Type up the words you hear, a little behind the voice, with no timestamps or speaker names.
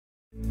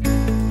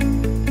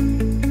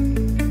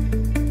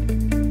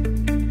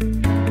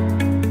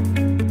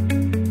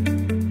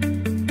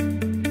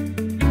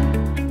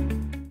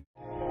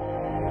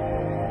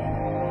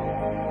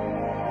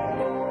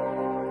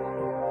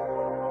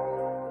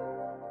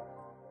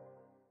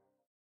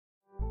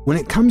When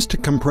it comes to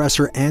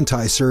compressor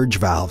anti-surge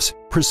valves,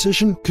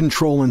 precision,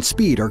 control, and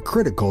speed are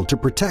critical to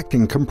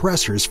protecting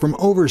compressors from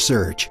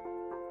oversurge.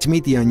 To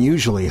meet the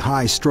unusually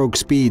high stroke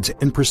speeds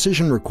and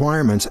precision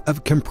requirements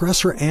of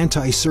compressor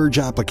anti-surge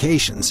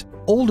applications,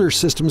 older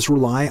systems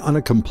rely on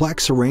a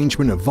complex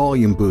arrangement of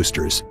volume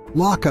boosters,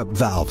 lockup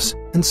valves,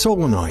 and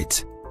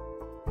solenoids.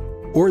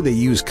 Or they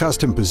use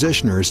custom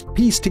positioners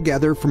pieced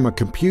together from a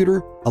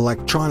computer,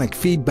 electronic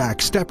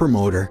feedback stepper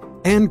motor,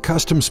 and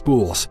custom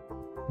spools.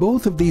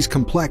 Both of these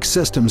complex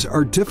systems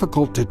are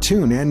difficult to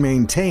tune and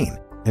maintain,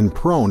 and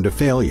prone to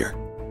failure.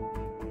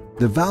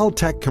 The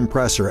Valtek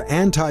Compressor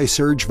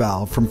Anti-Surge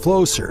Valve from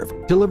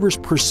Flowserve delivers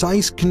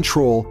precise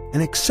control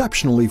and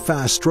exceptionally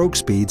fast stroke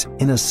speeds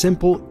in a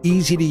simple,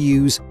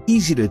 easy-to-use,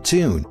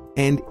 easy-to-tune,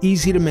 and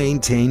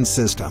easy-to-maintain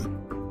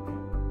system.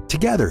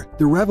 Together,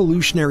 the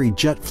revolutionary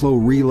jet flow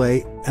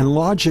relay and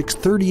Logix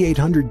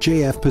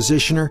 3800JF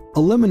positioner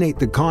eliminate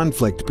the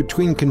conflict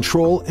between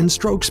control and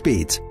stroke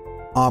speeds.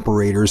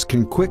 Operators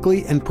can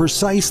quickly and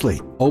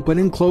precisely open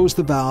and close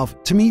the valve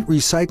to meet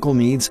recycle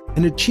needs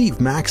and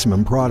achieve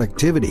maximum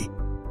productivity.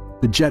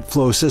 The jet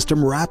flow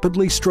system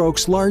rapidly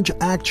strokes large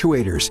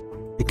actuators.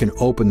 It can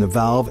open the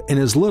valve in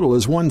as little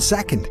as 1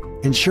 second,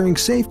 ensuring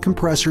safe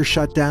compressor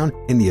shutdown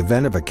in the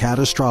event of a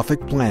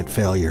catastrophic plant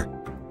failure.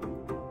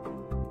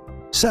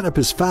 Setup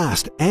is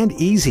fast and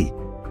easy.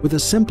 With a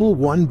simple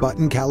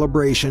one-button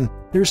calibration,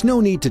 there's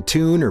no need to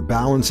tune or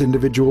balance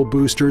individual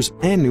boosters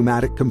and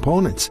pneumatic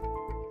components.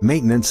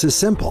 Maintenance is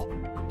simple.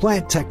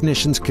 Plant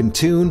technicians can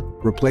tune,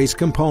 replace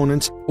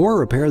components, or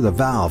repair the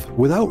valve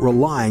without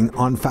relying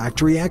on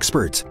factory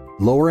experts,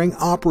 lowering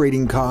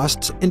operating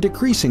costs and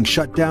decreasing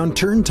shutdown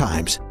turn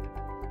times.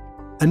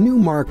 A new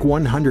Mark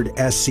 100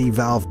 SC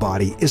valve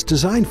body is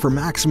designed for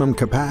maximum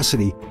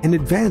capacity and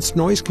advanced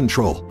noise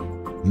control.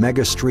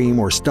 MegaStream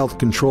or Stealth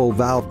Control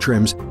valve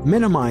trims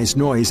minimize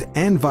noise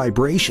and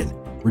vibration,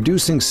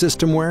 reducing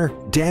system wear,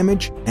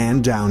 damage,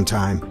 and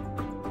downtime.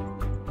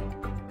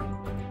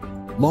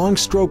 Long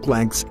stroke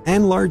lengths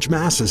and large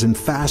masses in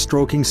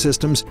fast-stroking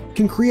systems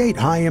can create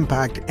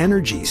high-impact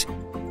energies.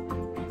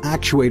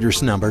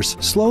 Actuator numbers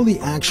slow the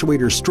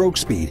actuator stroke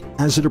speed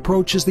as it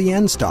approaches the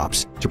end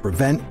stops to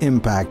prevent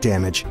impact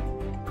damage.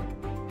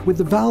 With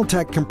the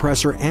Valtek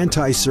Compressor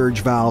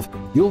Anti-Surge Valve,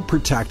 you'll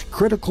protect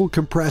critical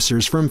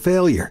compressors from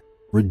failure,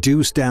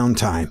 reduce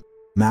downtime,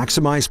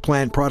 maximize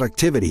plant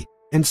productivity,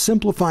 and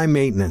simplify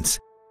maintenance.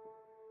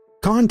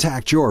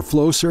 Contact your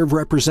Flowserve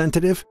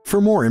representative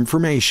for more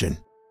information.